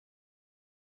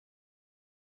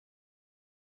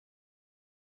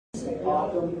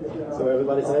So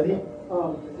everybody's ready?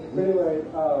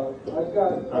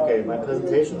 Okay, my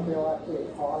presentation is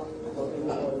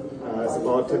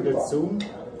about template Zoom.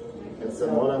 It's a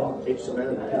modern HTML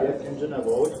and PDF engine I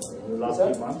wrote in the last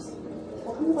few months.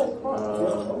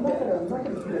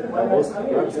 My most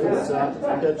work is concerned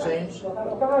interchange.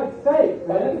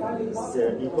 It's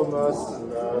an e-commerce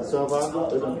server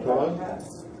built on Perl,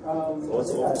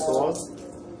 also open source.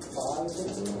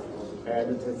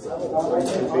 And it has a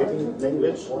translating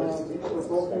language,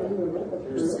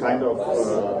 which is kind of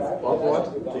awkward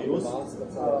to use.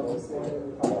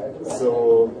 So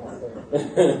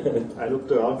I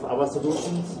looked around for other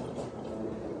solutions.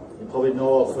 You probably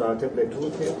know of Template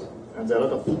Toolkit, and there are a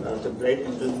lot of template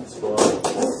engines for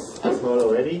Perl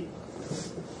already.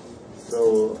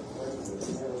 So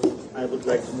I would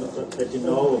like to let you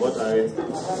know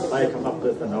why I come up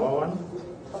with another one.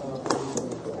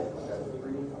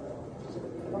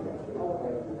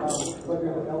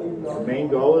 The main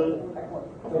goal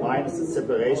of mine is the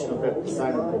separation of web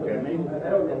design and programming.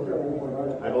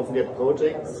 I often get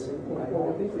projects,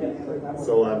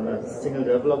 so I'm a single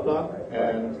developer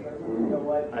and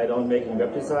I don't make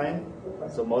web design.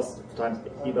 So most of the time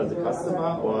either the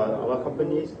customer or our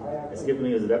company is giving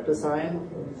me the web design,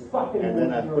 and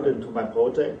then I put it into my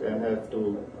project and have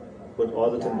to put all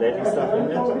the templating stuff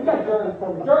in it.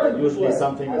 And usually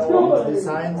something is wrong with the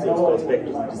design, so it goes back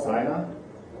to the designer.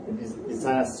 And the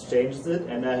designer changes it,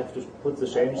 and I have to put the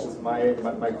changes in my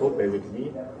code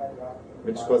basically,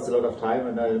 which costs a lot of time,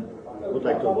 and I would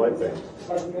like to avoid that.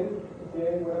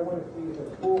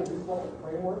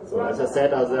 So as I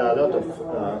said, there are a lot of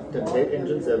template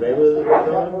engines available,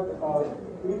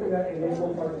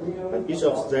 and each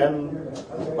of them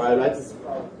violates this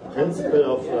principle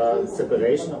of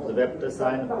separation of the web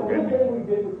design and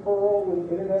programming.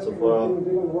 So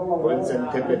for instance,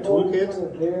 Template Toolkit,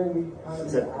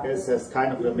 it has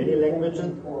kind of a mini language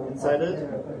inside it,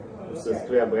 with the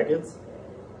square brackets.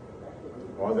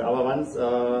 Or the other ones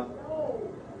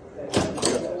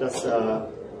just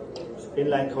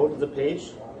inline code to the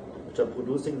page, which are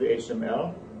producing the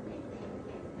HTML.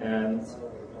 And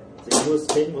the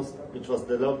newest thing which was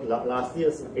developed last year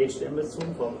is HTML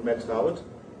Zoom from Matt Trout.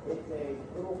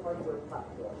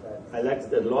 I liked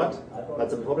it a lot, but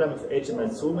the problem with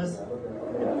HTML Zoom is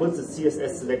it puts the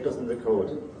CSS selectors in the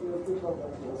code.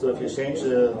 So if you change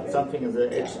something in the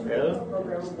HTML,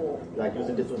 like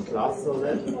using different classes or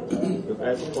that, you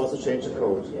have to also change the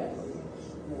code.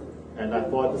 And I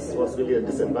thought this was really a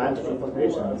disadvantage of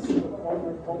HTML Zoom.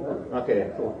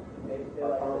 Okay.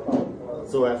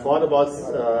 So I thought about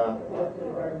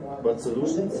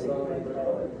solutions,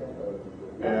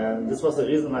 and this was the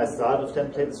reason I started with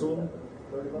Template Zoom.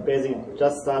 Basically,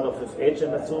 just start off with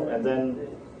HTML Zoom, and then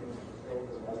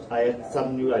I had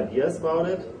some new ideas about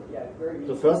it.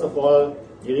 So first of all,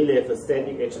 you really have a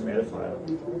static HTML file.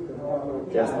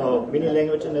 There's no mini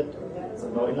language in it, so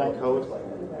no inline code.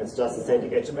 It's just a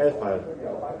static HTML file.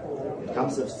 It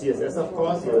comes with CSS, of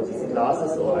course, so it's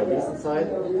classes or IDs inside.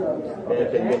 Then you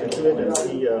can get into it and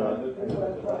see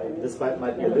this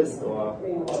might be a list or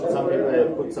something where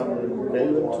you put some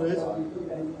value into it.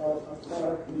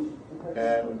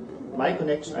 And my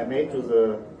connection I made to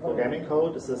the programming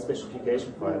code is a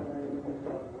specification file.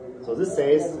 So this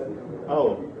says,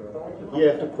 oh, here you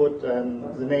have to put the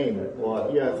name, or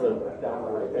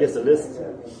here's a list.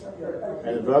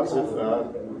 And it works with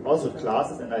also with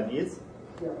classes and IDs.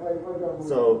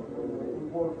 So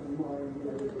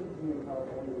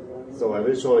I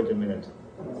will show it in a minute.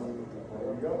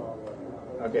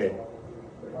 Okay.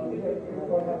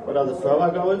 What are the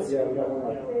further goals?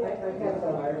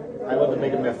 I want to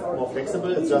make it more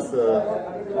flexible. It's just a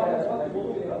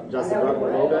work in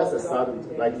progress. I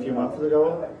started like a few months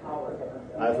ago.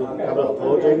 I have a couple of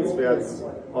projects where it's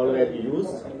already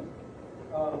used,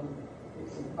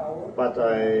 but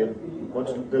I want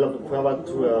to develop it further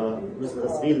to use it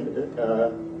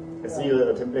as real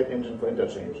template engine for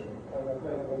interchange.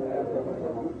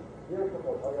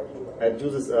 It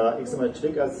uses XML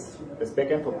Twig as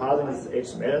backend for parsing this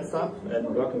HTML and stuff,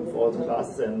 and working with all the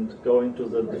classes and going to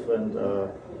the different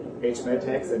HTML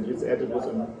tags and use attributes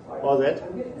and all that.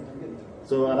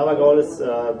 So another goal is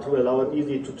to allow it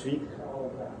easily to tweak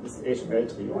this HTML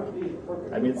tree.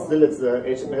 I mean, still it's a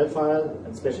HTML file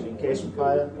and specification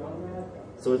file,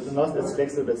 so it's not as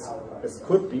flexible as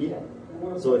could be.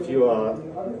 So if you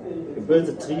build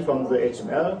a tree from the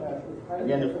HTML, and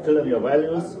then you fill in your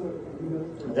values,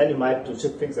 and then you might to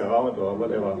shift things around or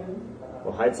whatever,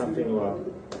 or hide something, or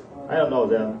I don't know.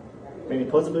 There are many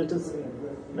possibilities,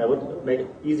 and I would make it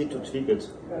easy to tweak it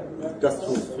just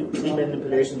through tree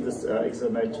manipulation. This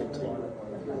XML Twig tree.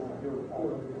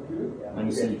 And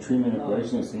you say tree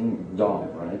manipulation is in DOM,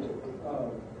 right?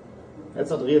 It's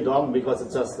not real DOM because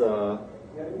it's just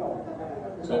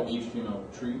Is that HTML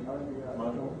tree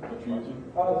module that you're using?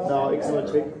 no XML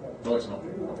twig. No, it's not.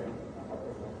 Okay.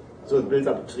 So it builds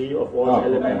up a tree of all the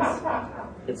elements.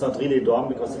 It's not really DOM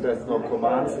because there's no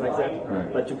commands like that,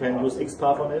 Right. but you can use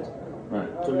XPath on it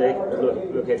Right. to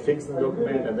locate things in the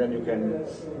document, and then you can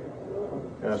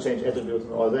change attributes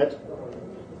and all that.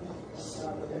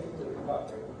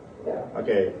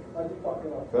 Okay.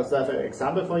 First, I have an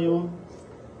example for you.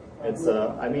 It's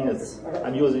I'm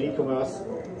using e-commerce,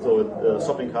 so the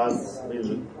shopping carts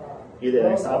will give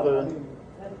an example.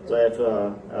 So I have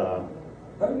a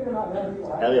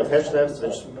area of hashtags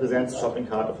which presents the shopping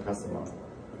cart of a customer.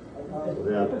 So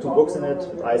there are 2 books in it,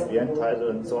 with ISBN, title,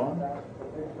 and so on.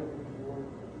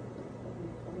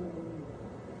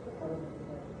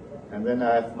 And then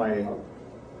I have my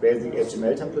basic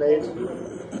HTML template,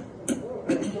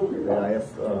 where I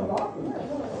have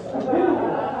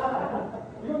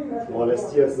more or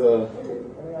less here's the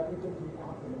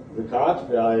cart,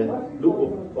 where I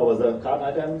loop over the cart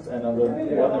items, and on the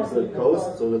bottom is the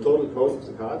cost, so the total cost of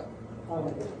the cart.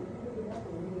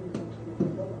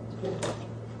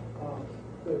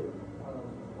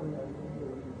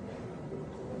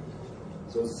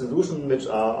 So the solutions which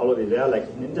are already there, like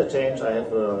in interchange, I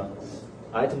have a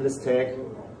item list tag,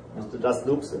 which just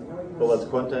loops over the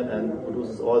content and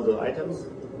produces all the items.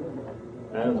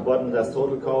 And at the bottom there's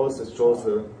total cost, it shows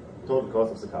the total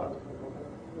cost of the cart.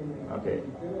 Okay.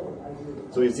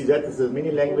 So you see that is a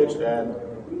mini language, and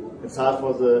it's hard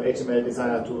for the HTML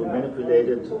designer to manipulate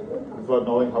it without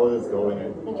knowing how it's going.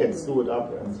 And he can screw it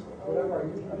up,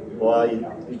 or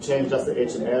you change just the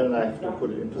HTML and I have to put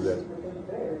it into that.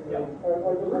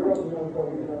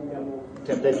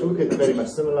 Template toolkit is very much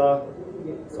similar.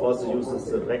 It also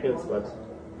uses the brackets, but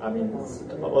I mean it's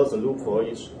also loop for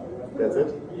each. That's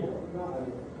it.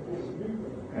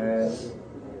 And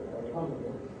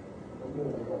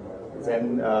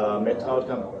then Metrout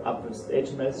come up with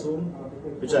HTML zoom,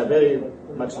 which I very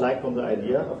much like from the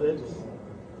idea of it.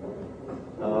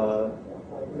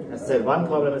 As I said, one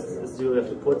problem is you have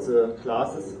to put the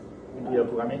classes into your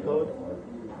programming code.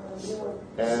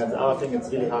 And the other thing, it's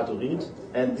really hard to read.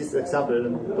 And this example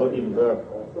don't even work.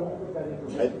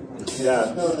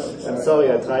 I'm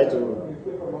sorry. I tried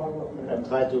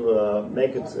to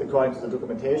make it according to the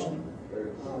documentation,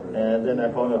 and then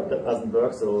I found out that doesn't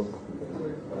work. So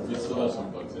You still have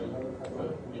some bugs in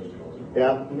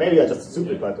yeah, maybe I'm just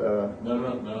stupid, but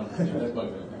No. That's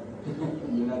bugs in.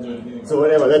 You're not doing anything. So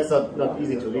whatever. That's not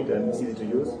easy to read and easy to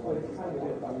use.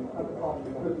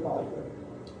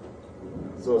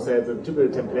 So say the typical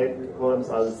template columns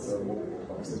are this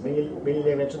mini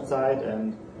language inside,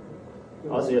 and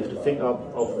also you have to think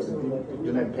of the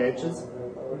different pages.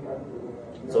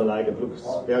 So like it looks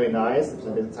very nice if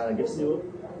the designer gives you,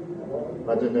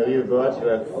 but in the real world you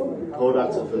have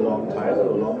products with a long title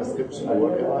or long description or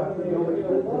whatever,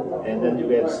 and then you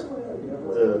get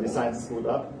the design screwed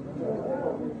up.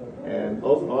 And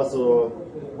often also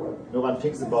no one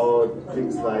thinks about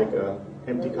things like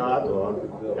empty cart or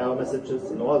error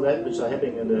messages and all that which are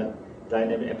happening in the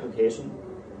dynamic application.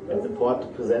 And it's important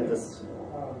to present this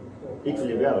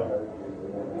equally well.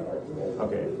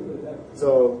 Okay,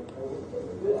 so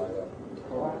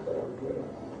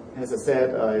as I said,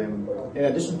 in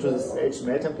addition to this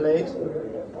HTML template,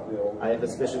 I have a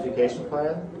specification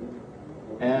file,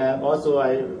 and also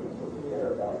I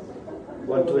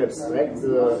want to abstract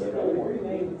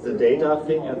the data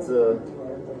thing at the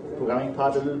programming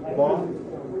part a little more.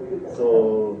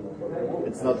 So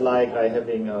it's not like I'm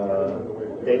having a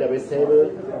database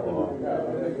table or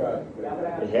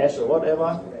a hash or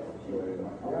whatever.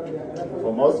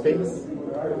 For most things,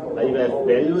 I either have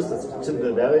values, that's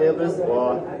simple variables,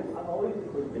 or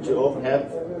which you often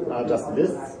have are just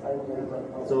lists.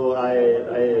 So I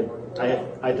have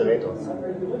iterators,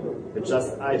 which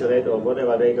just iterate on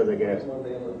whatever data they get.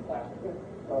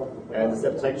 And this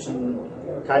abstraction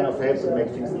kind of helps to make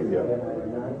things easier.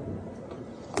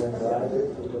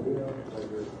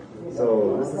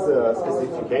 So this is a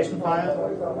specification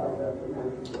file.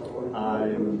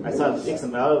 I started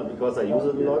XML because I use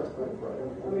it a lot.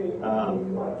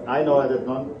 I know that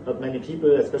not many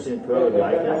people, especially in Perl,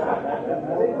 like it.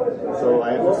 So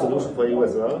I have a solution for you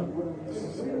as well.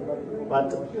 But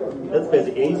that's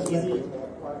basically easy.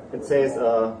 It says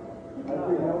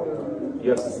you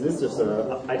have this list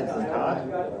of items in the cart,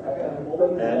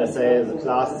 and I say the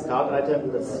class is cart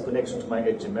item, that's a connection to my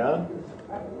HTML,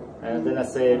 and then I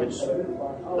say which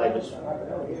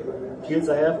fields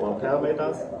I have or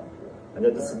parameters, and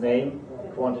that is name,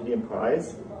 quantity, and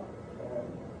price.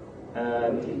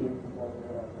 And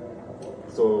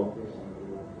so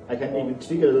I can even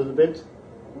tweak it a little bit.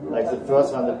 Like the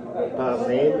first one, the param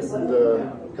name is in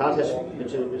the card hash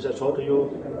which I showed to you.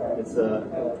 It's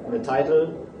in the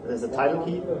title. There's a title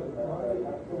key.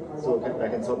 So I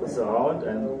can swap this around.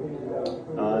 And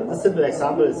this simple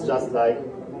example is just like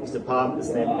if the param is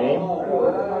named name,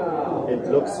 it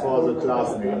looks for the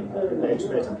class name in the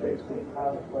HTML template.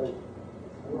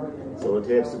 So it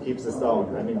helps to keep this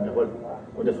down. I mean,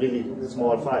 would have really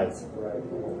small files.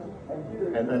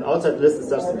 And then outside list is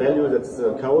just the value, that's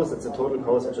the cows, that's the total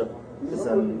cows which is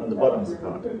on the bottom of the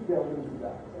card.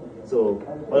 So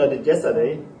what I did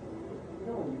yesterday,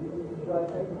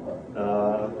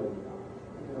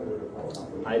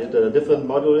 I did a different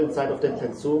module inside of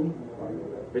template zoom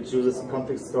which uses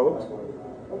config scoped.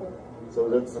 So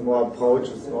that's a more approach,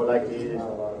 it's more likely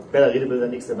better readable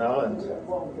than XML, and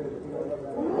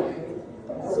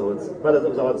so it's about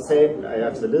the same. I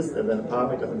have the list and then the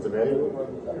parameters and the value,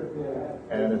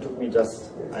 and it took me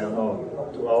just, I don't know,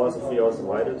 2 hours or 3 hours to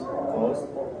write it almost.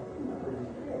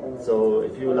 So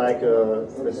if you like a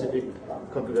specific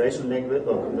configuration language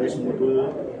or configuration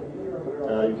module,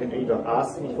 you can either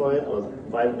ask me for it or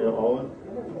write it on your own.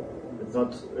 It's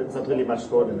not really much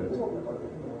code in it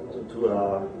to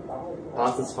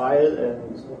pass this file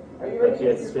and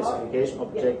create a specification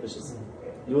object which is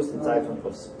used inside of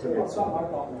template zoom.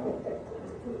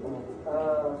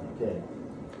 Okay.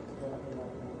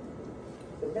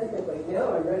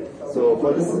 So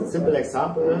for this simple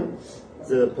example,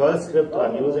 the Perl script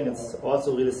I'm using, it's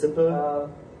also really simple.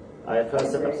 I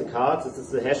first set up the cards. This is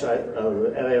the hash,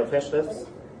 the array of hash refs,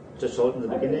 which I showed in the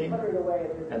beginning.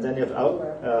 And then you have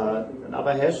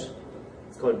another hash.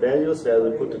 It's called values, where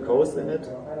we put the codes in it.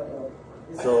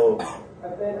 So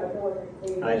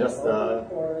I just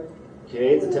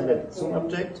create the template zoom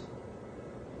object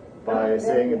by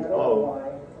saying it, oh,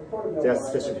 there's a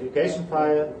specification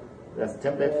file, there's a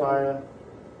template file,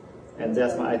 and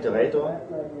there's my iterator.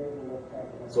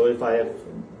 So if I have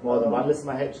more than one list in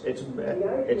my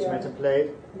HTML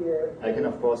template, I can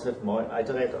of course have more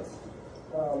iterators.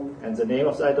 And the name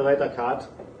of the iterator card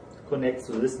connects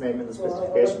to this name in the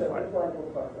specification file.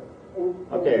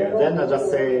 Okay, and then I just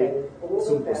say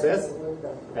zoom process,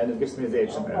 and it gives me the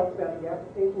HTML.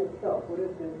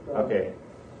 Okay,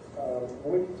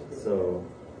 so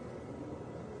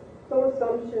some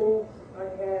assumptions I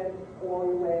had along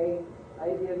the way,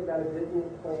 ideas about a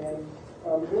business plan.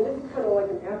 And this is kind of like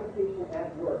an application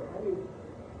at work.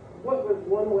 What was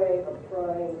one way of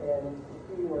trying and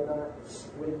see or not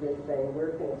with this thing? Where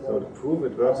can it go? to prove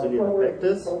it works really in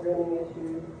practice, programming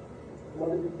issues, one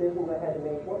of the decisions I had to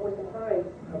make. What were the times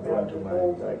I'm going to my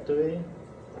directory.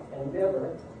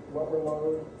 endeavor, what were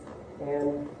those?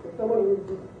 And if someone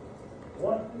who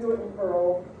wants to do it in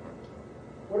Perl,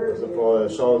 what are First of all,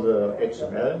 show the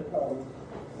HTML.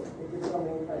 if you're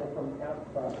coming kind of from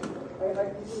outside. I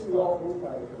can see you all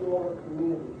inside, you all are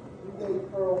community. You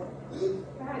think Perl is a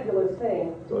fabulous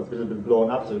thing. So it's a little bit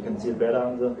blown up, so you can see it better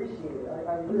on the Appreciate it.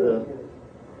 I really do.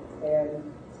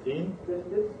 And screen. this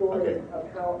story of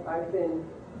how I've been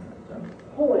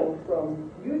pulling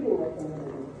from using my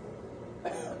community.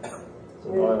 So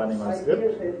now I'm running my script.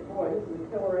 Boy, this is a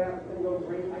killer app, it's going to go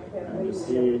great. I can't And wait you to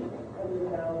see get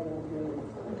 100,000 to.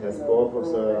 it has both of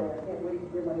the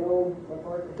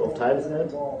both types in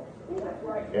it.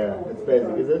 Yeah, that's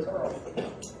basically it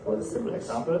for this simple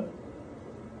example.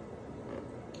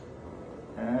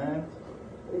 And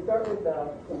We start with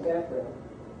some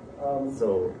background.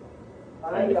 so,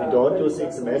 and if you don't use the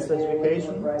XML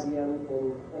specification,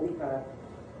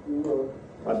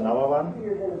 but another one,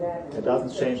 it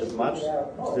doesn't change as much.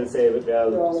 You still say where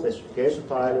the specification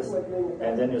file is,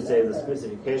 and then you say the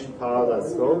specification file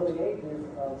is scoped.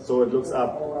 So it looks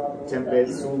up template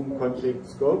zoom config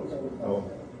scope, or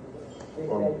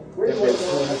template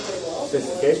zoom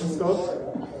specification scope,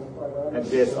 and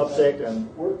creates object, and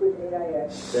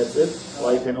that's it.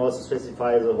 Or you can also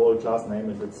specify the whole class name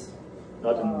if it's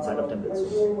not inside of template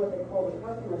zoom.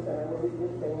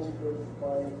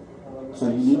 So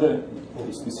you need a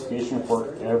specification for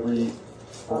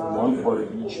one for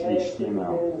each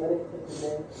HTML,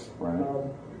 right?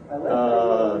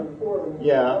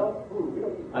 Yeah,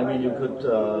 I mean you could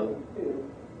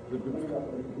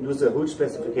use a huge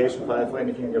specification file for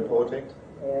anything in your project.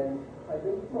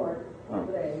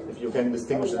 If you can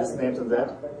distinguish the list names and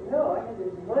that.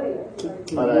 Can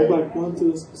you go back one to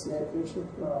the specification?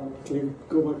 Can you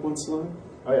go back one slide?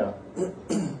 Oh yeah.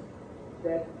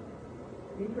 That's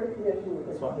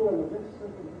fine.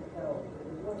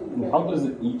 And how does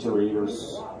the iterators,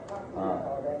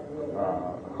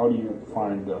 how do you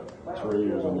find the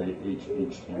iterators on the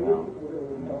HTML?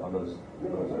 How does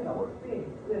that work?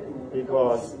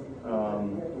 because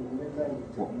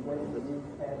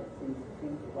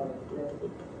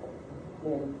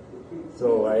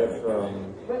so I have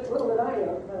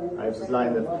this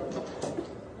line that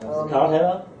has the card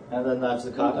header, and then I have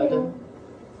the card item.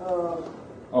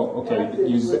 Oh, okay.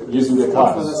 Using the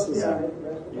class. Yeah.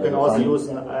 You can also use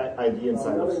an ID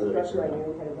inside of the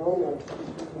HTML.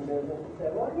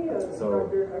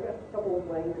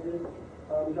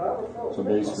 So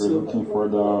basically, looking for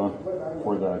the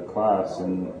class,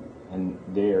 and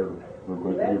there you're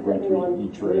going to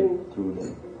iterate through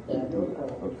that.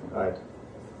 Okay. Right.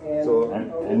 So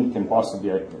And you can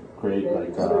possibly create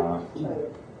like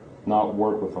not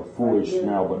work with a full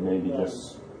HTML, but maybe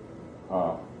just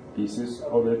pieces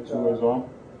of it too as well,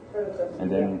 and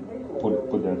then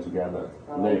put them together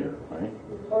later, right?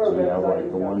 So you have like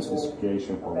one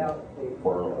specification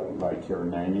for like your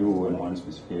menu and one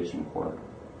specification for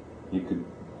you could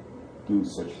do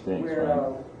such things,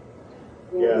 right?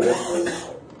 yeah, that's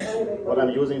what I'm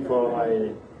using for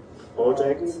my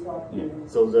projects. Yeah.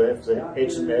 So they have the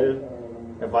HTML,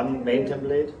 have one main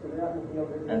template,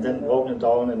 and then broken it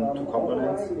down into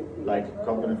components, like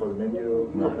component for the menu,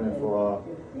 component for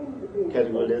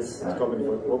category list, component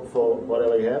for group, for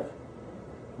whatever you have.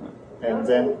 And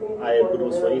then I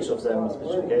produce for each of them a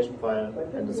specification file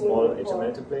and a small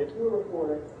HTML template.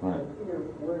 Right.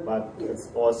 But it's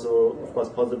also, of course,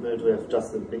 possible to have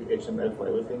just a big HTML for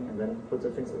everything and then put the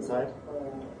things inside.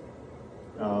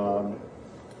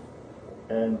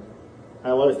 And I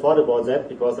already thought about that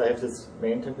because I have this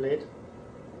main template.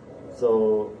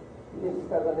 So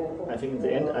I think in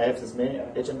the end I have this main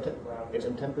HTML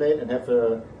template and have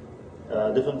a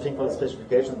different thing for the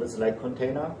specification. This is like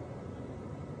container.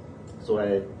 So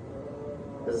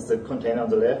this is the container on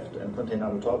the left and container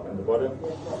on the top and the bottom.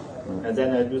 And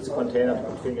then I use the container to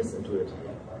put things into it.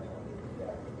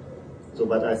 So,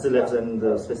 but I still have then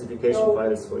the specification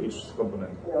files for each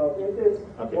component.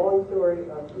 Okay.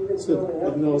 So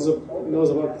it knows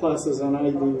about classes and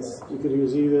IDs. You could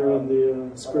use either on the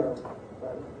script.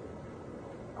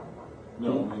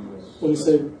 No, I mean What do you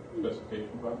say?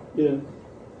 specification file. Yeah.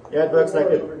 Yeah, it works like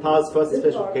it passes first the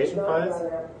specification files,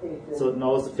 so it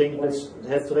knows the thing which it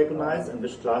has to recognize and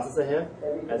which classes they have,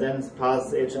 and then it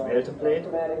passes the HTML template,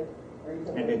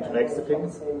 and it connects the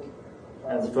things.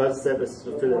 And the first step is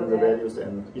to fill in the values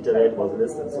and iterate for the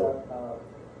list and so.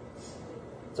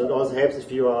 So it also helps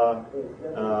if you are,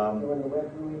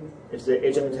 if the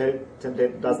HTML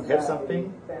template doesn't have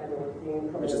something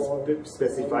which is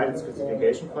specified in the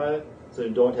specification file, so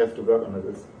you don't have to work on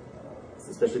this. It's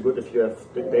especially good if you have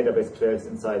the database queries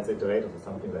inside the iterator or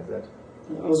something like that.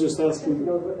 I was just asking,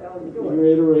 your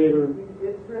iterator,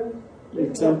 your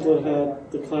template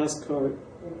had the class card.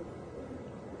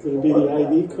 Could it be the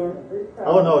ID card?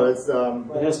 Oh no, it's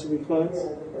It has to be class?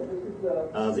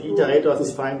 the iterator is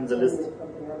defined in the list,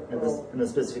 in the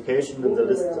specification in the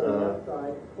list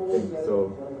thing.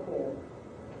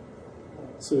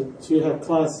 So you have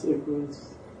class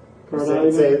equals card say,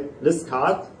 item? say list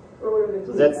card.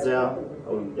 So that's their,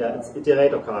 it's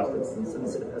iterator card. It's in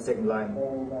the second line.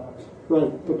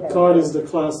 Right, but card is the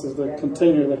class of the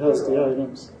container that has the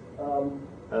items.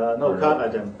 No, card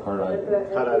item. Card item.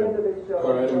 Card item.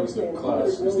 Card item is the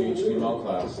class, is the HTML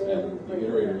class, and the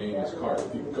iterator name is card.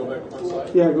 If you go back one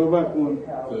slide. Yeah, go back one.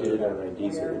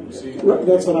 You see? Right,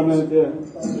 that's what I meant, yeah.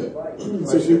 Yeah.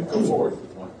 So if you, Go forward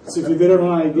with one. so if you did it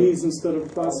on IDs instead of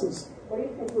classes,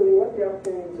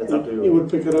 That's up to it you. would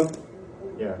pick it up?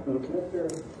 Yeah. Okay.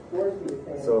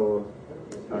 So,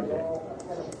 okay.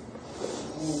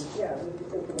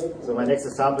 So my next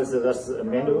example is just a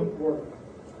menu.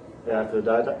 We have a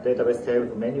database table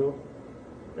with a menu.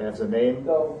 We have the name,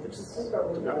 which is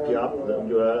to appear up, the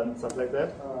URL and stuff like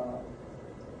that.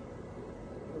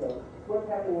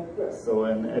 So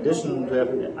in addition to have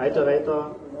an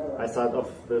iterator, I start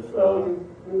off with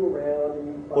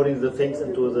putting the things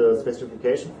into the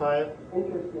specification file.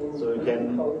 So you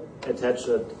can attach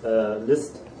a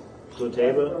list to a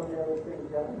table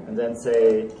and then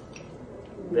say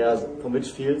from which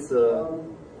fields the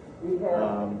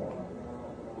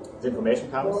information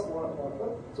comes.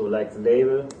 So like the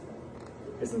label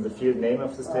is in the field name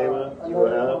of this table,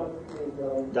 URL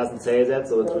doesn't say that,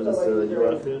 so it uses the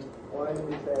URL field.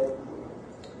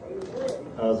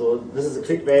 So this is a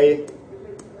quick way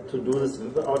to do this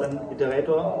without an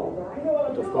iterator.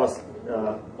 It of course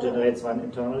generates one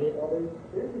internally.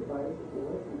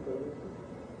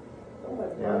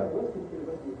 Yeah.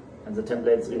 And the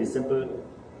template is really simple.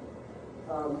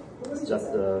 It's just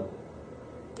a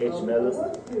HTML list.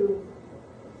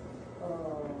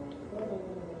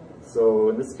 So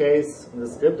in this case, in the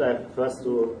script, I have first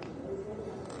to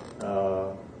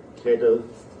create a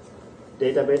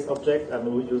database object. I'm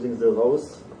using the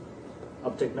rows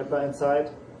object mapper inside,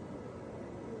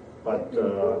 but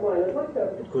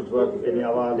it could work with any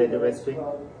other database thing.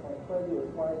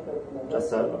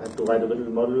 Just have to write a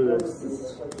little module that's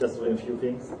just doing a few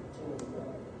things,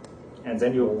 and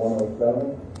then you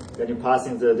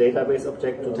passing the database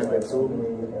object to template zoom,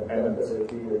 and it's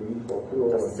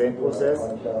just the same process.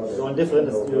 So on different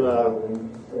is you are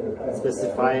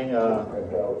specifying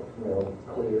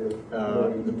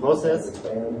the process.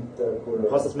 The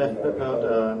process method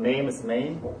name is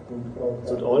main,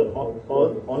 so it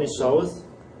only shows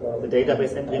the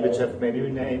database entry which have menu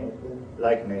name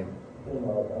like name.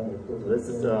 So this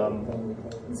is the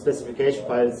specification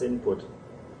file's input.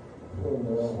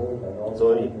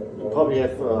 So you probably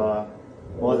have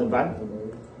more than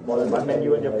one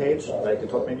menu in your page, like the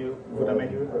top menu, footer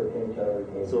menu.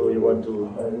 So you want to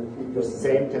use the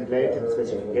same template and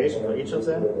specification for each of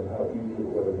them.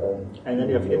 And then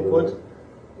you have input.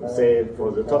 Say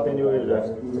for the top menu, you have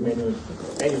the menu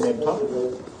name top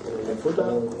and footer.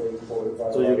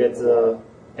 So you get the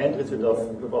entries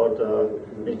about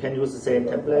you can use the same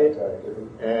template,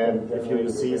 and if you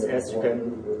use CSS, you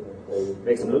can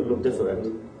make them look different.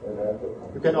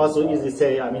 You can also easily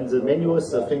say, I mean, the menu is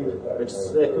the thing which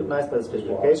is recognized by the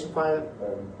specification file,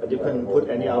 but you can put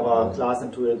any other class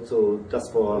into it, so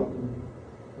just for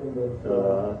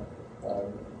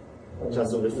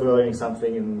referring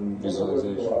something in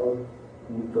visualization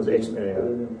for the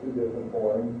HTML.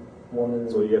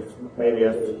 So you have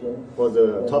for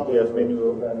the top you have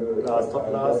menu class top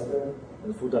class,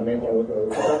 and footer menu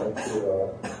footer.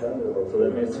 So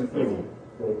that makes it easy.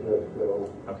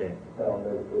 Okay.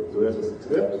 So that is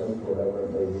good.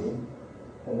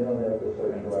 And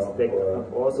this back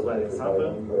up also by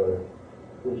example.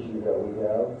 Issue that we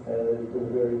have, and it's a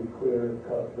very clear,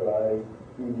 cut, dry,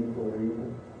 easy to read,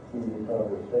 easy to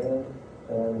understand,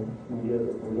 and we get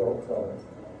the results from it.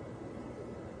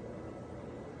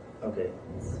 Okay.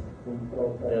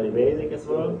 Very basic as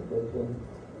well.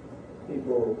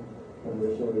 People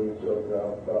initially showed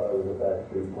up, thought I was a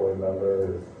Backstreet Boy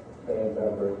member, band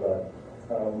member, but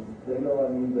they know I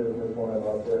mean business when I'm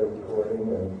out there recording,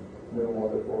 and they're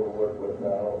wonderful to work with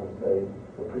now, and they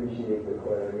appreciate the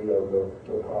clarity of the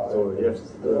product. So you have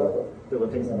the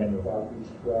different things in the menu.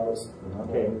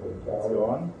 Okay, let's go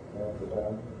on.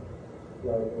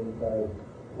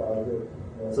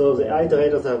 So the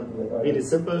iterators are really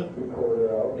simple.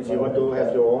 If you want to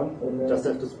have your own, just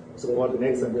have to support the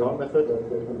next and count method,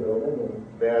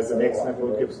 whereas the next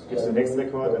method gives the next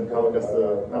record and count as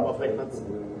the number of records.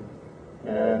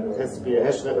 And it has to be a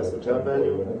hash ref as return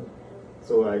value.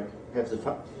 So I have the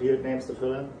field names to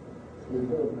fill in.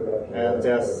 And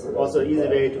there's also an easy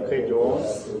way to create your own.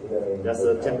 There's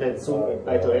a template zoom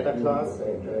iterator class,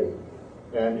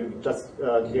 and you just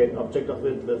create an object of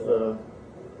it with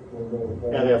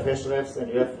area of hash refs,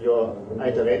 and you have your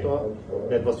iterator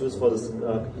that was used for this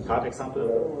card example.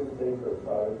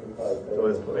 So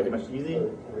it's pretty much easy.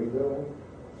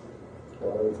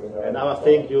 Another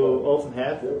thing you often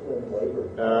have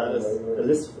is a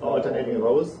list of alternating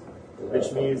rows,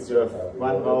 which means you have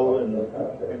one row in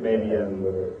maybe a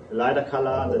lighter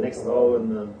color, and the next row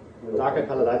in a darker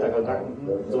color, lighter color, darker,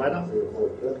 and so weiter.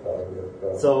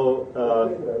 So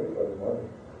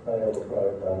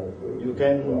you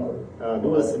can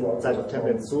do this inside of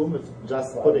template zoom with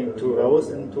just putting two rows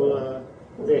into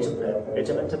the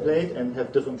HTML template and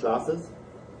have different classes.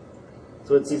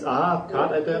 So it says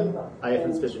card item, I have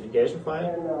a specification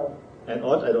file, and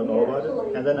odd, I don't know about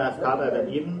it, and then I have card item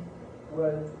even.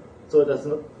 So it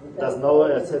does know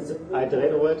it has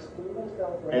iterate over it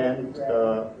and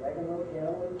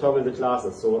toggle the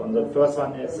classes. So on the first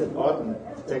one it's set odd and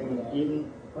second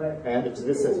even, and if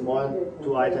this has more than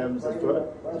 2 items, the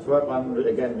third one will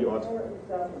again be odd.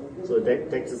 So it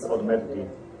takes this automatically,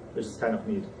 which is kind of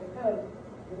neat.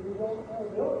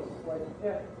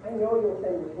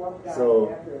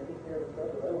 So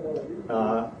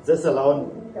this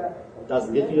alone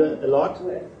doesn't give you a lot.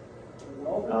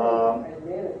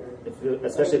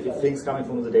 Especially if you things coming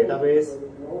from the database,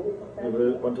 you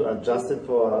will want to adjust it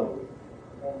for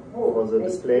the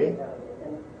display.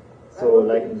 So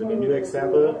like in the menu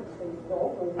example,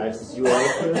 I have this URL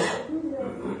field,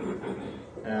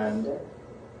 and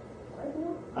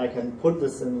I can put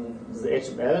this in the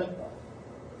HTML,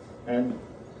 and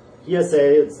here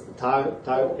say it's target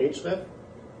href.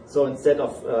 So instead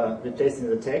of replacing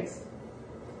the text,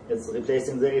 it's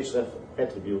replacing the href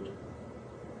attribute.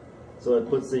 So it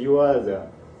puts the URL there.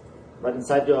 But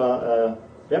inside your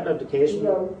web application,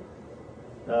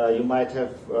 you might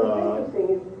have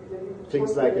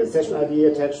things like a session ID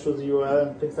attached to the URL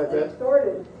and things like that.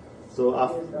 So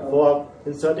before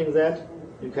inserting that,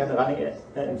 you can run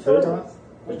a filter,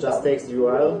 which just takes the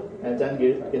URL and then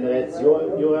generates your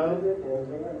URL.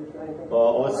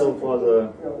 Or also for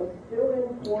the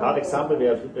card example, we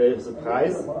have the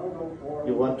price.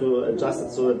 You want to adjust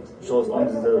it so it shows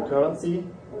only the currency,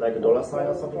 like a dollar sign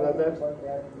or something like that.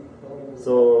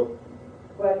 So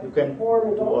you can do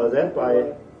all that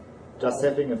by just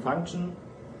having a function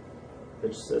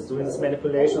which is doing this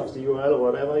manipulation of the URL or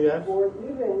whatever you have,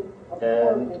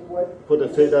 and put a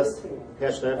filters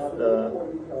hash ref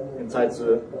inside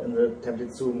in the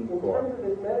template zoom core.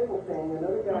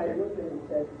 Okay.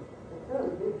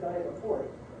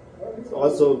 It's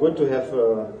also good to have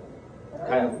a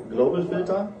kind of global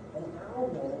filter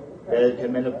where you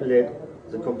can manipulate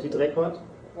the complete record,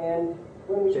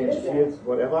 change fields,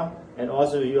 whatever, and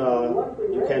also you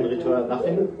can return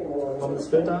nothing from this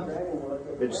filter,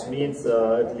 which means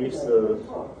it leaves the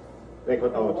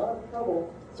record out.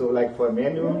 So like for a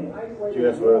menu, you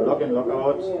have a login,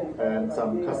 logout, and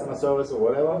some customer service or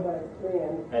whatever,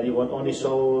 and you want only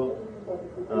show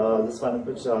this one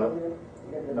which are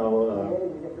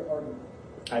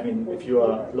I mean, if you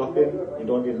are logged in, you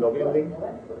don't need a login link,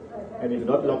 and if you're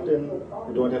not logged in,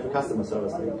 you don't have a customer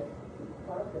service link.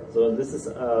 So this is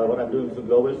what I'm doing with the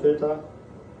global filter.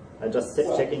 I'm just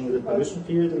checking the permission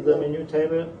field in the menu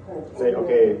table, say,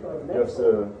 okay, you have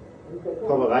the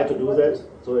proper right to do that,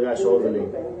 so I show the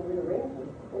link.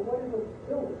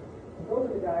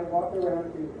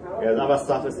 Yeah, the other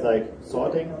stuff is like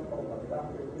sorting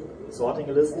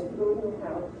a list.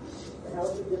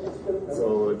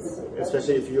 So it's,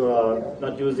 especially if you are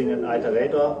not using an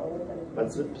iterator,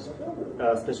 but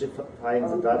specifying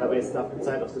the database stuff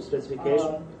inside of the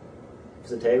specification,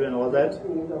 the table and all that.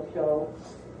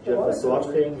 You have the sort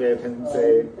thing where you can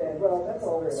say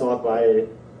sort by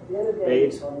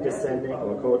weight descending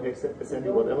or code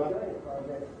descending, whatever.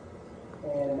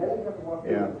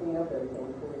 Yeah.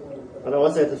 But I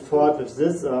also had a thought with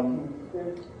this.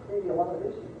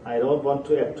 I don't want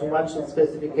to add too much in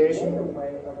specification,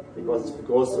 because if it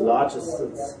grows too large,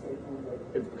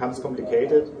 it becomes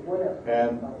complicated.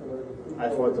 And I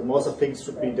thought that most of things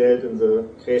should be dealt in the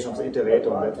creation of the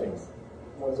iterator on that things,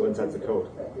 so inside the code.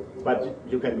 But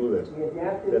you can do that.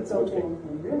 That's a good thing.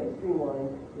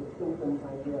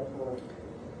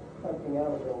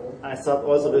 I start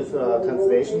also with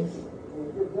translations,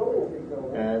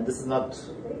 and this is not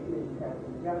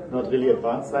really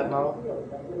advanced right now.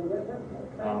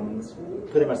 It's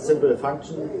pretty much simple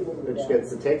function which gets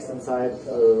the text inside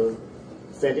the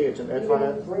static HTML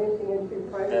file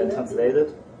and translate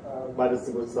it, but it's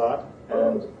a good start.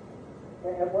 And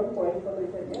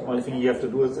the only thing you have to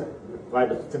do is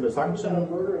write a simple function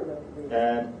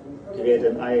and create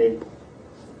an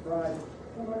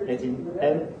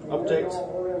I18N object,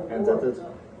 and that's it.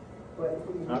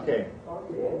 Okay.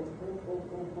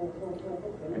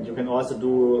 And you can also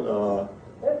do,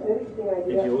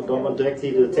 if you don't want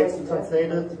directly the text to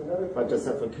translate it, but just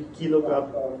have a key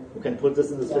lookup, you can put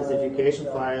this in the specification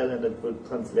file and it will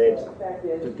translate,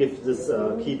 to give this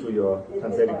key to your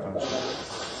translating function.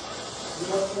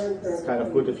 It's kind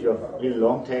of good if you have really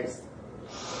long text,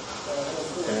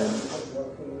 and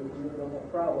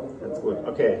that's good.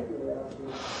 Okay.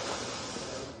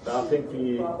 I think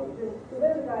we are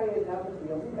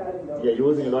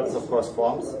using a lot of course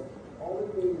forms.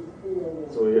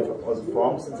 So you have also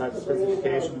forms inside the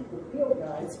specification.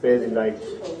 It's basically like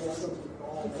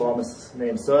the form is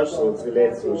named search, so it's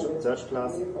related to a search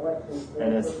class,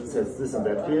 and it says this and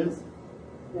that fields.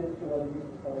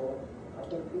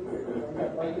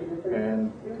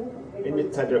 And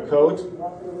inside your code,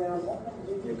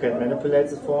 you can manipulate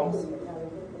the forms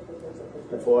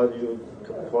before the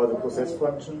process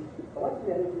function.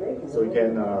 So you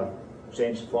can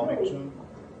change the form action,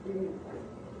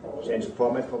 change the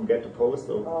format from get to post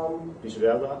or vice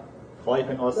versa. Or you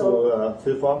can also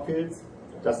fill form fields,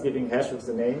 just giving hash with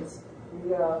the names,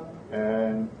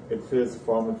 and it fills the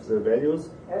form with the values.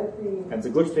 And the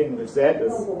good thing with that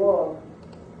is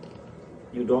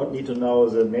you don't need to know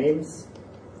the names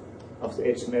of the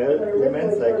HTML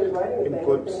elements, like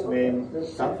input name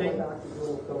something.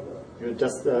 You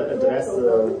just address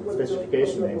the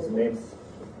specification names, the names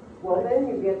like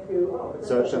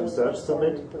search and search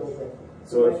submit.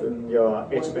 So if in your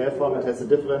HTML form it has a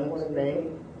different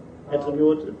name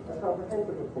attribute,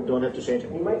 you don't have to change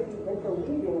anything.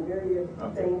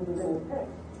 Okay.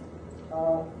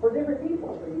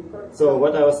 So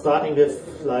what I was starting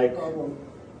with, like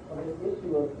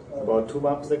about 2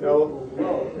 months ago,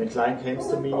 the client came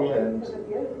to me and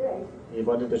he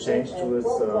wanted to change to his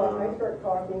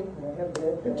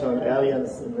internal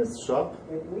areas in his shop,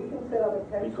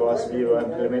 because we were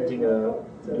implementing a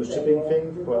new shipping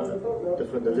thing for a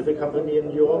different delivery company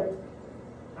in Europe.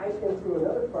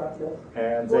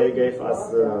 And they gave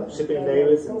us shipping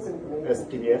labels as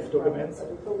PDF documents.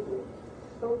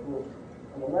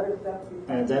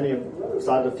 And then we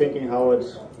started thinking how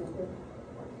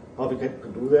we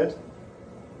could do that,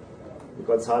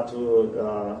 because it's hard to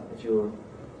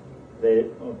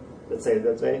let's say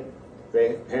that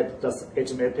they had just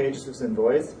HTML pages with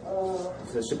invoice,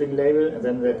 with the shipping label, and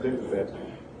then they printed that.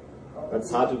 But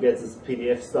it's hard to get this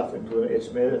PDF stuff into an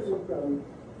HTML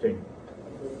thing.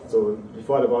 So we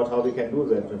thought about how we can do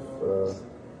that with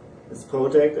this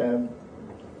project, and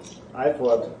I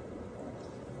thought,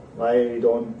 why we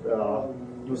don't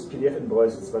use PDF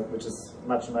invoices, which is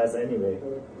much nicer anyway.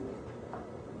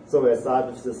 So I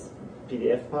started with this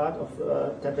PDF part of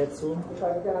template zoom,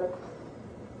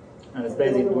 and it's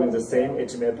basically doing the same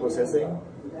HTML processing.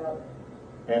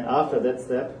 And after that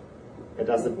step, it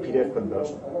does the PDF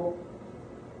conversion.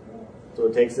 So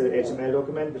it takes the HTML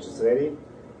document, which is ready,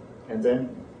 and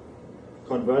then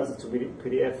converts it to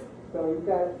PDF,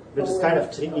 which is kind of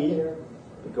tricky,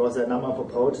 because there are a number of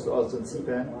approaches also in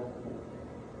CPAN.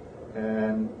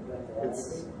 And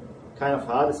it's kind of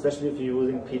hard, especially if you're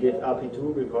using PDF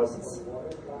RP2, because it's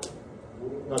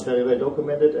not very well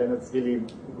documented and it's really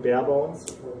bare bones.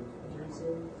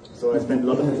 So I spent a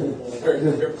lot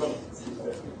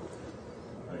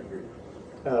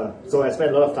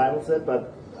of time with that,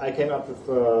 but I came up with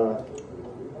a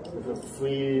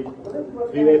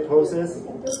three-way process.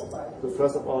 So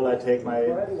first of all, I take my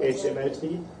HTML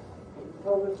tree,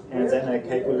 and then I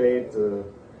calculate the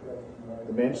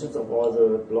dimensions of all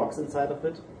the blocks inside of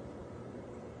it.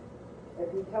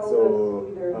 So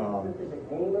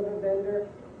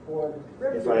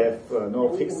if I have no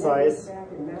fixed size,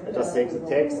 I just take the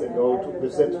text and go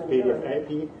with that to PDF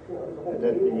IP, and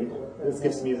then this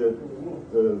gives me the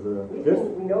width.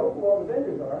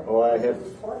 Or I have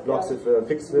blocks with a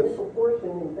fixed width.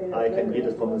 I can read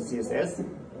it from the CSS.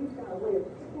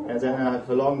 And then I have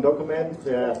a long document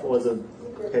where I have all the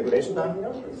calculation done.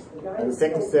 And the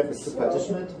second step is to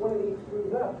partition it.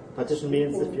 Partition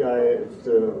means if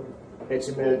the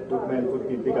HTML document would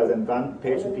be bigger than one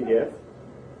page in PDF,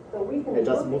 it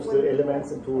just moves the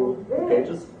elements into the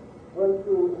pages.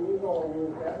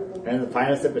 And the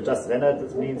final step is just render.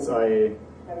 This means I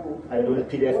do the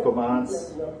PDF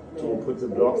commands to put the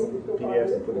blocks in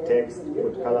PDFs and put the text,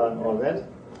 put color and all that.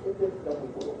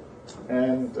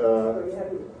 And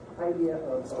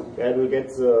where do we get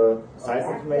the size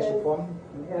information from?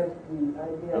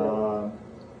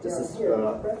 This is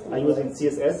I'm using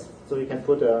CSS, so you can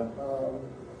put a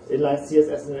inline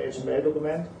CSS in an HTML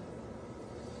document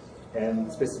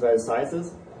and specify the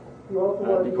sizes.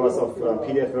 Because of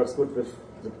PDF works good with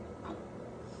the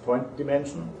point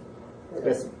dimension. It's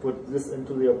best to put this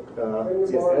into the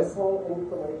CSS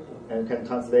and can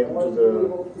translate into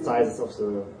the sizes of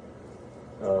the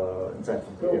inside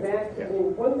from PDF.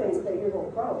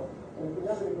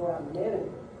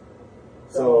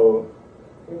 So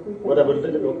what I would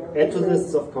add to this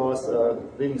is, of course,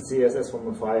 reading CSS from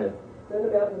a file,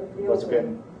 because you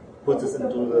can put this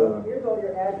into the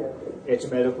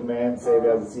HTML document, say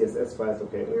where the CSS file is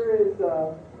located.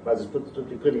 But it would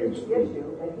be pretty interesting.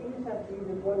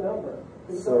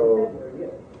 So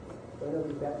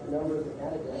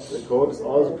the code is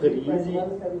also pretty easy.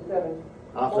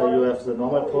 After you have the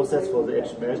normal process for the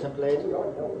HTML template,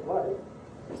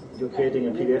 you're creating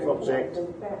a PDF object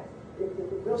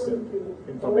with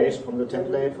the information from the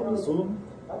template, from the zoom,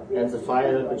 and the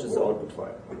file, which is the output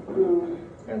file.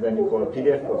 And then you call it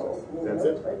PDF process. That's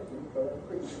it.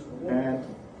 And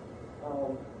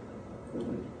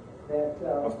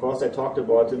of course, I talked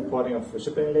about the importing of the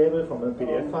shipping label from a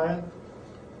PDF file.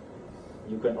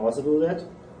 You can also do that.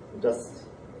 You just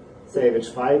say which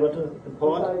file you want to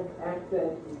import,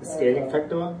 the scaling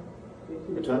factor.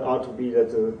 It turned out to be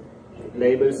that the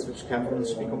labels which come from the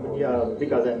shipping company are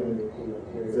bigger than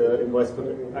the invoice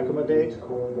could accommodate.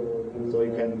 So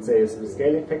you can say it's the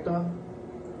scaling factor,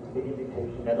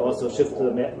 and also shift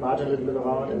the margin a little bit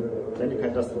around, and then you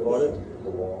can just import it.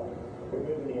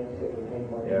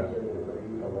 Yeah.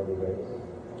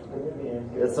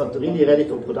 It's not really ready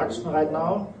for production right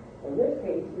now,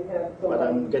 but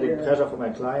I'm getting pressure from my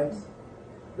clients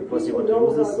because they want to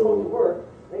use this, so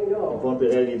it won't be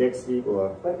ready next week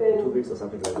or 2 weeks or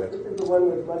something like that.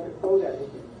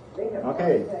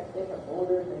 Okay.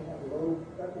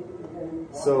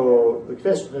 So the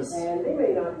question is,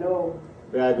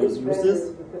 where do you use this?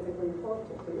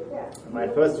 My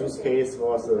first use case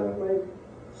was a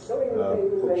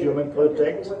procurement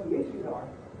project,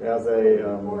 where they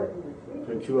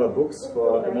procure books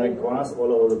for American corners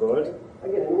all over the world.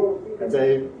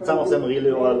 And some of them really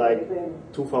are like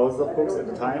 2,000 of books at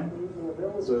a time,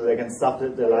 so they can stuff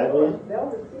their library.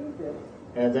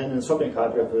 And then in the shopping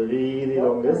cart, we have a really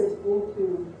long list.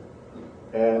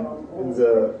 And in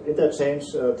the interchange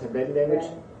template language,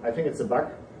 I think it's a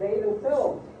bug,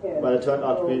 but it turned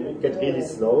out to get really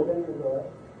slow.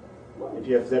 If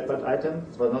you have that much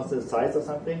items, but not the size or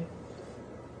something.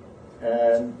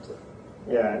 And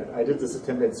yeah, I did this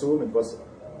template soon. It was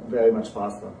very much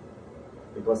faster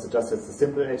because it just has a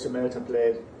simple HTML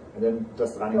template and then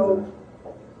just running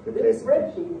the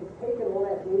replacement.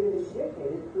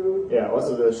 Yeah,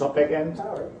 also the shop backend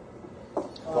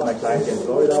for my client in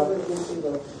Florida.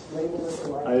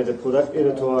 I did a product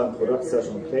editor and product search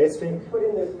and place thing.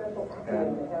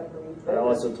 And I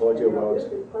also told you about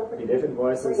PDF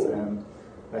invoices, and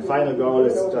my final goal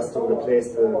is just to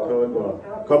replace the current or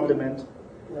complement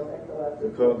the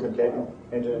current template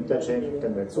engine interchange with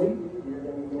template soon.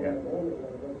 Yeah.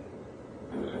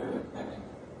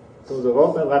 So the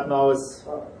roadmap right now is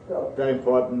very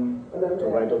important to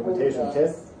write documentation and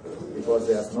tests because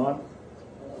there's none.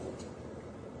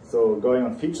 So going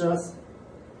on features,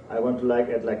 I want to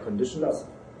add conditions.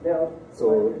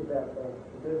 So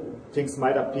things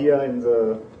might appear in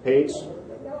the page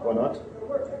or not.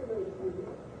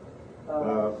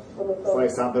 For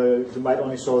example, you might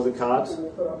only show the card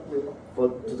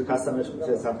to the customer if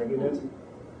there's something in it.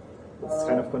 It's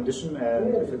kind of condition,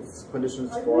 and if it's condition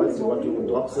is false, you want to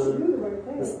drop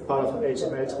this part of an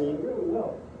HTML tree.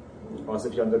 Also,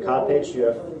 if you're on the card page, you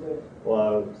have,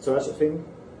 or search a thing,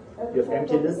 you have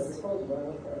empty lists,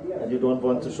 and you don't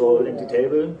want to show an empty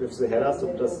table with the header,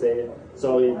 so just say,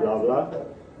 sorry, blah, blah.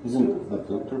 Isn't the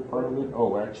filter part of it?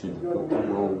 Oh, actually, the filter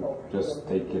will just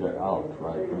take it out,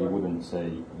 right? We wouldn't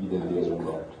say either this or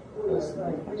that. That's the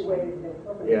difference.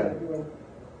 Yeah.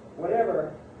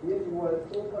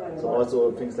 So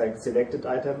also things like selected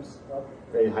items,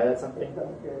 where you highlight something.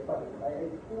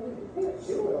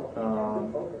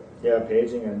 Yeah,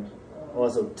 paging, and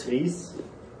also trees,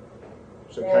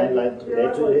 which are kind of like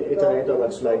relate to the iterator,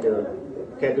 but like a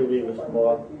category with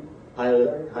more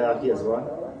hierarchy as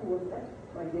well.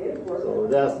 So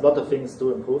there's a lot of things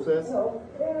to improve this.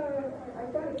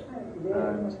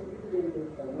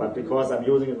 But because I'm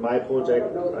using it in my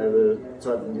project, I will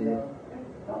certainly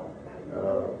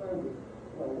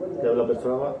develop it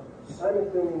further.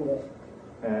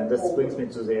 And this brings me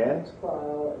to the end.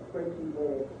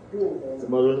 The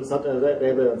module is not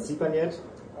available on Cpan yet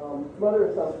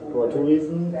for two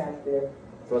reasons.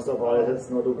 First of all, it has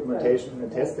no documentation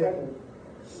and testing.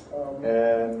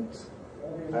 And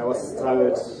I was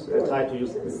tried to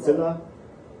use Distiller,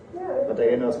 but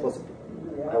again I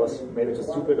was maybe too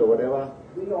stupid or whatever.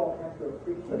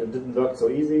 But it didn't work so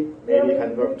easy. Maybe it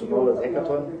can work tomorrow at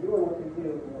Hackathon.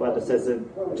 But it says a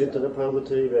JIT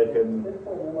repository where you can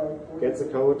get the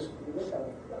code.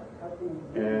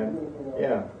 And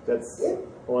yeah, that's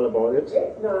all about it.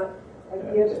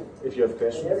 And if you have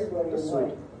questions, just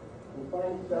shoot.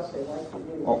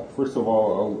 Oh, first of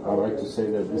all, I'd like to say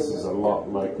that this is a lot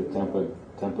like the template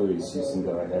system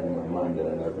that I had in my mind that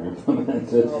I never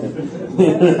implemented.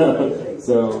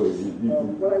 So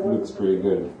it looks pretty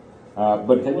good.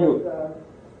 But have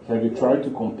you tried to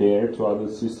compare to other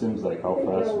systems, like how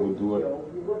fast we do it?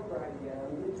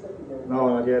 No,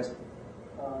 not yet.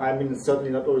 I mean, it's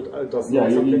certainly not old. Yeah,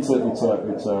 it's a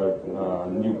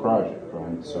new project,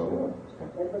 right? So.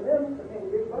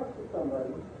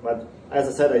 But as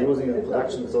I said, I'm using it in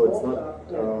production, so it's not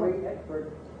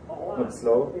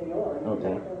slow.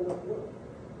 Okay.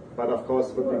 But of course,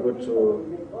 it would be good to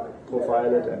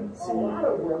profile it and see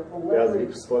where the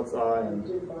weak spots are, and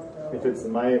if it's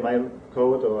in my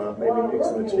code or maybe an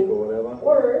XML tweak or whatever.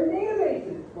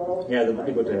 Yeah, that would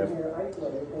be good to have.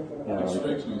 Yeah, actually,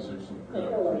 there's some good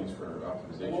opportunities for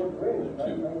optimization there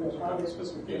too, because you have the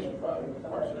specification file, you can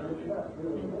parse it early. I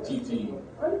mean, TT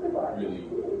really,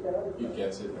 it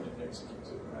gets it and it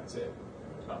executes it, and that's it.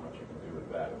 There's not much you can do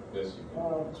with that. With this, you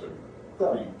can sort of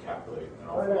pre-calculate an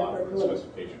awful lot from the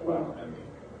specification file and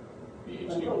the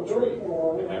HTML tree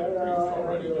and have it briefed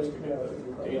already just to get the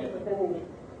data in.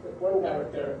 Have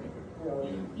it there.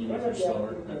 Even if you're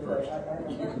slower at first,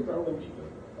 you can probably beat them.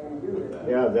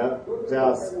 Yeah, there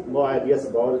are more ideas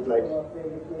about it, like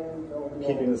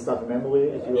keeping the stuff in memory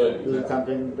if you are using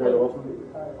something very often.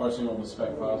 Parsing all the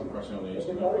spec files and parsing all the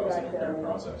HTML files in your parent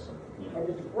process.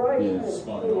 And,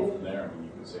 spawning off from there, I mean,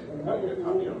 you can say, how you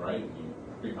copy and write,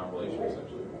 pre-compilation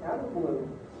essentially.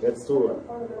 That's true.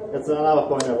 That's another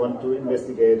point I want to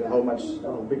investigate, how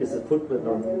big is the footprint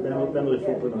on memory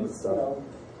footprint on this stuff.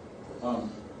 You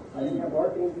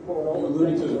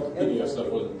alluded to the PDF stuff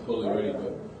wasn't totally ready,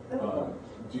 but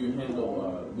Do you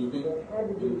handle looping in the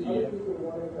PDF?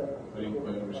 I didn't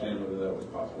quite understand whether that was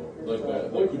possible.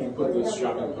 Like could you put this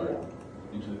shopping cart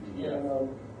into the PDF,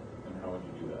 and how would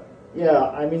you do that? Yeah,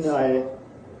 I mean,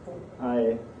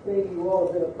 I Maybe you all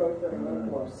have been approached on another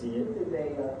one. see it. This is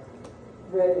a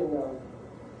red and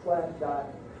slash dot.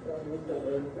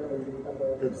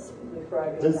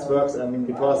 This works, I mean,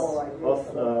 because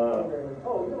of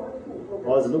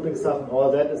all the looping stuff and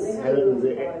all that is handled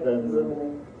in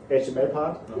the HTML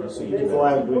part. So you Before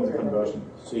I'm doing the conversion.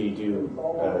 So you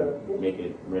do make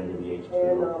it render the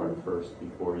HTML part first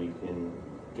before you can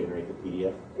generate the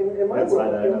PDF? That's why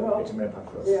I have HTML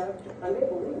part first. Yeah, I may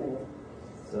believe in it.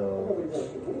 So, Nobody's going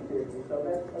to take me seriously. So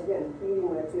that's, again, feeding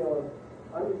my feel of,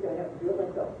 I'm just going to have to do it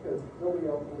myself because nobody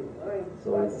else can do it. so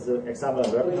this is an example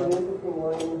I'm working There's an on. interesting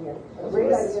line in here. A So great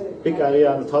this idea that- big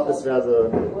area on the top is where the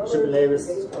shipping labels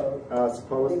are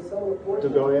supposed to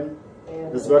go in.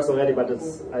 This works already, but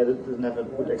I didn't have a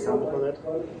good example for that.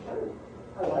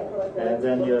 And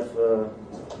then you have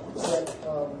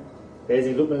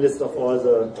basically looping list of all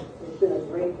the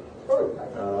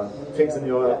things in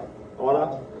your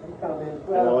order.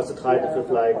 And I also tried to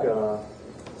put like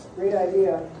great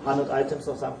idea. 100 items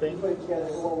or something. Put it together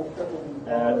all the certain-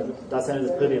 And it does handle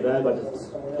it pretty well,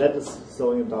 but that is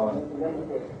slowing it down.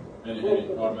 And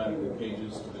it automatically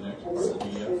pages to the next part of the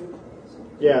PDF?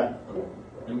 Yeah. Okay.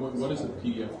 And what does the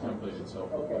PDF template itself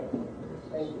look like?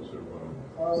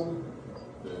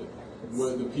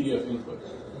 Sort of the PDF input.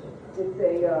 It's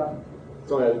a,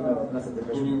 Sorry, that's the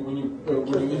question. When you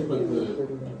input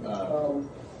the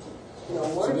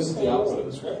so this is the output of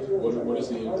the script. What is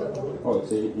the input? Oh,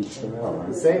 it's HTML, right?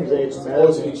 The same as Oh,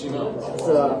 it's HTML.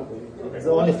 HTML. It's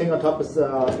the only thing on top is you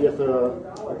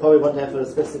probably want to have a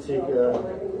specific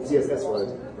CSS for it.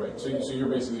 Right. So you're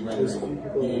basically rendering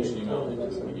the HTML into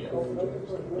the PDF.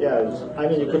 Yeah, I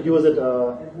mean you could use it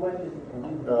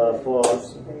for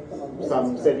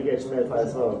some static HTML file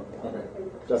as well. Okay.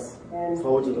 Just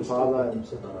throw it to the parser and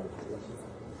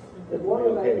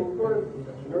okay.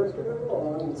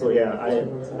 So yeah,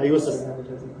 I use this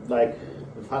like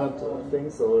with 100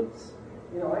 things, so it's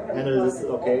handle this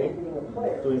okay,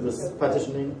 doing this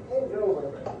partitioning.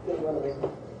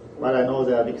 But I know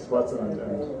there are big spots and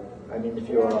I mean if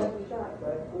you are,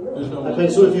 I'm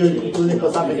pretty sure if you're using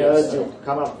for something else, you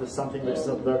come up with something which is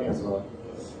not working as well.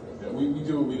 Yeah, we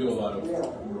do a lot of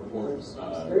reports,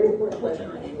 report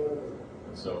generation.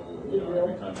 So,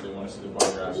 every time they want to see the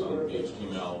bar graphs on the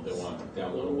HTML, they want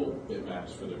downloadable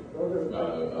bitmaps for their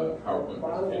PowerPoint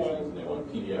presentations, and they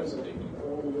want PDFs that they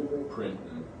can print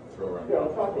and throw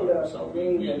around. So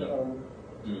we end up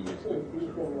doing basically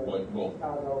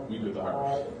we do the hard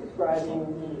work.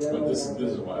 But this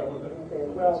is why I wanted to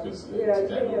do this, because it's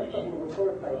exactly what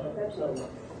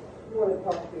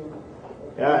we need.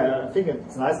 Yeah, I think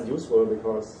it's nice and useful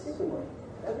because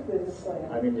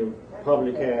I mean you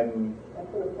probably can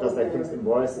just like fix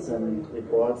invoices and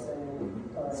reports.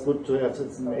 It's good to have it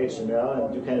in HTML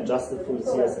and you can adjust it through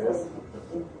CSS.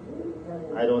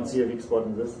 I don't see a weak spot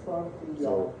in this.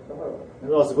 So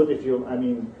it's also good if you, I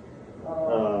mean,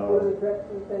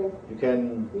 you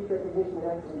can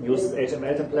use the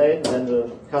HTML template and then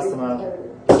the customer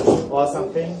or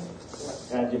something,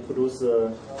 and you produce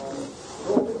a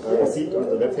receipt on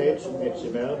the web page in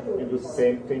HTML and do the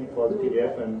same thing for the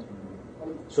PDF and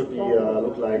should be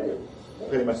look like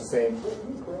pretty much the same,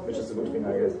 which is a good thing,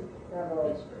 I guess.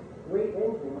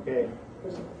 Okay.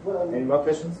 Any more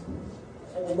questions?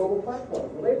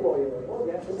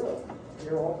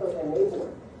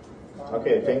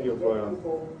 Okay, thank you for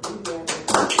your